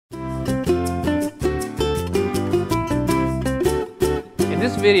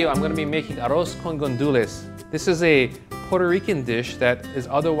this video, I'm going to be making arroz con gandules. This is a Puerto Rican dish that is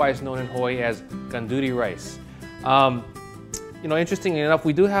otherwise known in Hawaii as Gandule rice. You know, interestingly enough,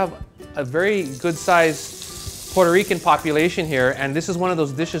 we do have a very good-sized Puerto Rican population here, and this is one of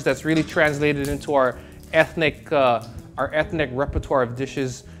those dishes that's really translated into our ethnic repertoire of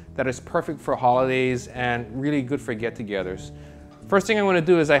dishes that is perfect for holidays and really good for get-togethers. First thing I'm going to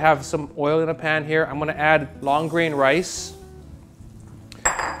do is I have some oil in a pan here. I'm going to add long grain rice.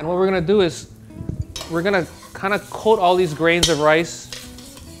 And what we're going to do is we're going to kind of coat all these grains of rice,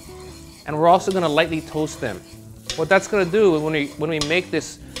 and we're also going to lightly toast them. What that's going to do when we make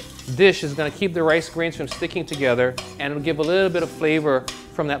this dish is going to keep the rice grains from sticking together, and it'll give a little bit of flavor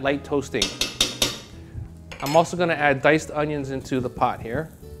from that light toasting. I'm also going to add diced onions into the pot here.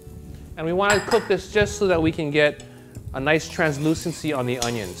 And we want to cook this just so that we can get a nice translucency on the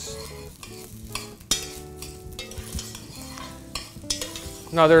onions.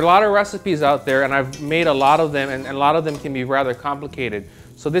 Now, there are a lot of recipes out there, and I've made a lot of them, and a lot of them can be rather complicated.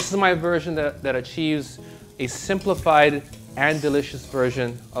 So this is my version that achieves a simplified and delicious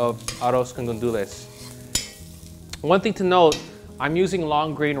version of arroz con gandules. One thing to note, I'm using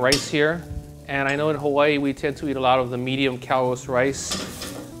long grain rice here, and I know in Hawaii we tend to eat a lot of the medium calrose rice.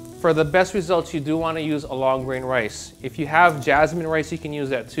 For the best results, you do want to use a long grain rice. If you have jasmine rice, you can use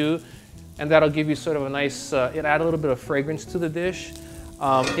that too, and that'll give you sort of a nice, it add a little bit of fragrance to the dish.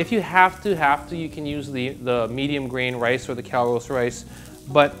 If you have to, you can use the medium grain rice or the calrose rice,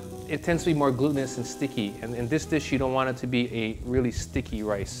 but it tends to be more glutinous and sticky. And in this dish, you don't want it to be a really sticky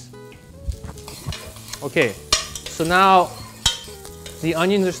rice. Okay, so now the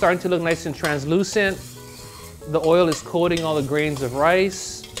onions are starting to look nice and translucent. The oil is coating all the grains of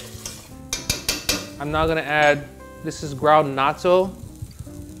rice. I'm now gonna add, this is ground natto,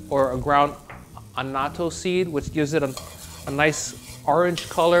 or a ground annatto seed, which gives it a nice orange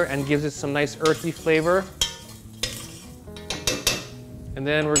color and gives it some nice earthy flavor. And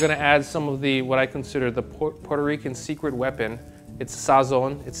then we're gonna add some of what I consider the Puerto Rican secret weapon. It's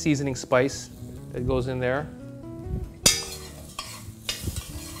sazon, it's seasoning spice that goes in there.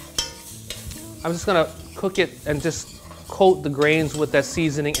 I'm just gonna cook it and just coat the grains with that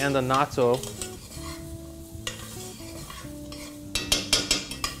seasoning and the natto.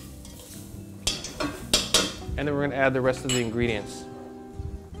 And then we're gonna add the rest of the ingredients.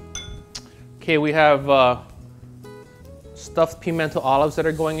 Okay, we have stuffed pimento olives that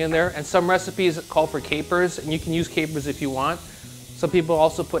are going in there, and some recipes call for capers, and you can use capers if you want. Some people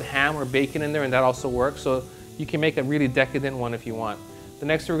also put ham or bacon in there, and that also works, so you can make a really decadent one if you want. The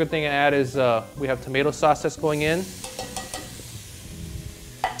next thing to add is we have tomato sauce that's going in.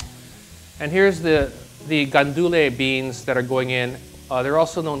 And here's the Gandule beans that are going in. They're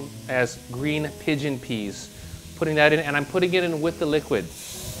also known as green pigeon peas. Putting that in, and I'm putting it in with the liquid.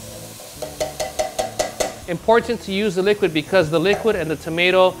 Important to use the liquid because the liquid and the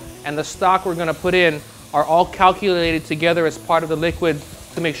tomato and the stock we're going to put in are all calculated together as part of the liquid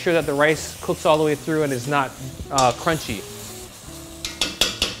to make sure that the rice cooks all the way through and is not crunchy.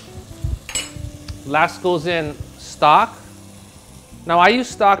 Last goes in stock. Now I use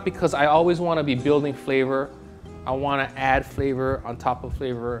stock because I always want to be building flavor. I want to add flavor on top of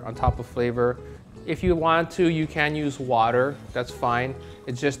flavor on top of flavor. If you want to, you can use water, that's fine.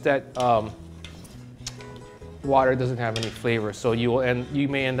 It's just that water doesn't have any flavor, so you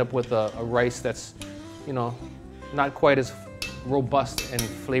may end up with a rice that's, you know, not quite as robust and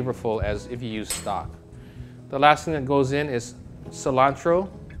flavorful as if you use stock. The last thing that goes in is cilantro.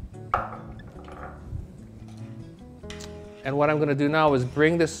 And what I'm gonna do now is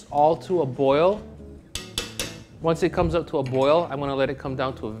bring this all to a boil. Once it comes up to a boil, I'm gonna let it come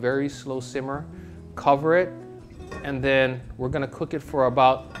down to a very slow simmer, cover it, and then we're gonna cook it for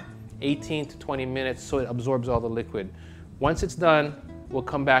about 18 to 20 minutes so it absorbs all the liquid. Once it's done, we'll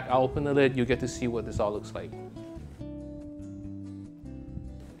come back, I'll open the lid, you'll get to see what this all looks like.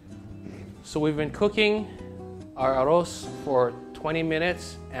 So we've been cooking our arroz for 20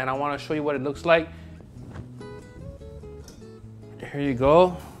 minutes, and I wanna show you what it looks like. Here you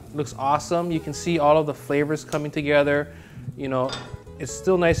go, looks awesome. You can see all of the flavors coming together. You know, it's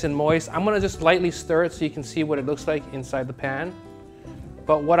still nice and moist. I'm gonna just lightly stir it so you can see what it looks like inside the pan.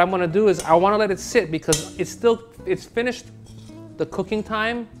 But what I'm gonna do is I wanna let it sit because it's finished the cooking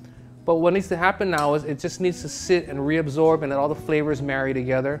time, but what needs to happen now is it just needs to sit and reabsorb and let all the flavors marry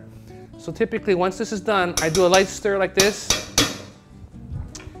together. So typically once this is done, I do a light stir like this,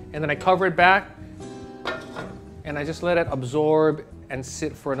 and then I cover it back, and I just let it absorb and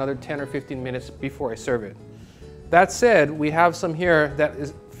sit for another 10 or 15 minutes before I serve it. That said, we have some here that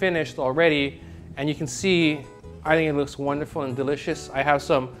is finished already, and you can see I think it looks wonderful and delicious. I have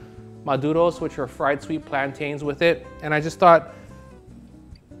some maduros, which are fried sweet plantains with it. And I just thought,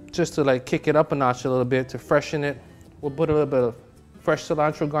 just to like kick it up a notch a little bit, to freshen it, we'll put a little bit of fresh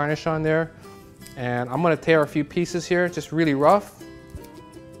cilantro garnish on there. And I'm gonna tear a few pieces here, just really rough.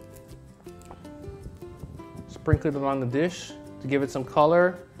 Sprinkle it on the dish to give it some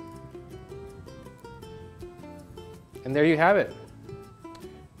color. And there you have it.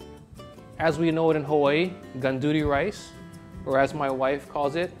 As we know it in Hawaii, Gandule rice, or as my wife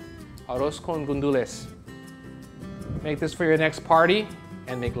calls it, Arroz con Gondules. Make this for your next party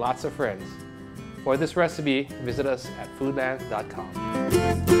and make lots of friends. For this recipe, visit us at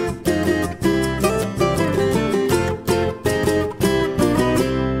foodland.com.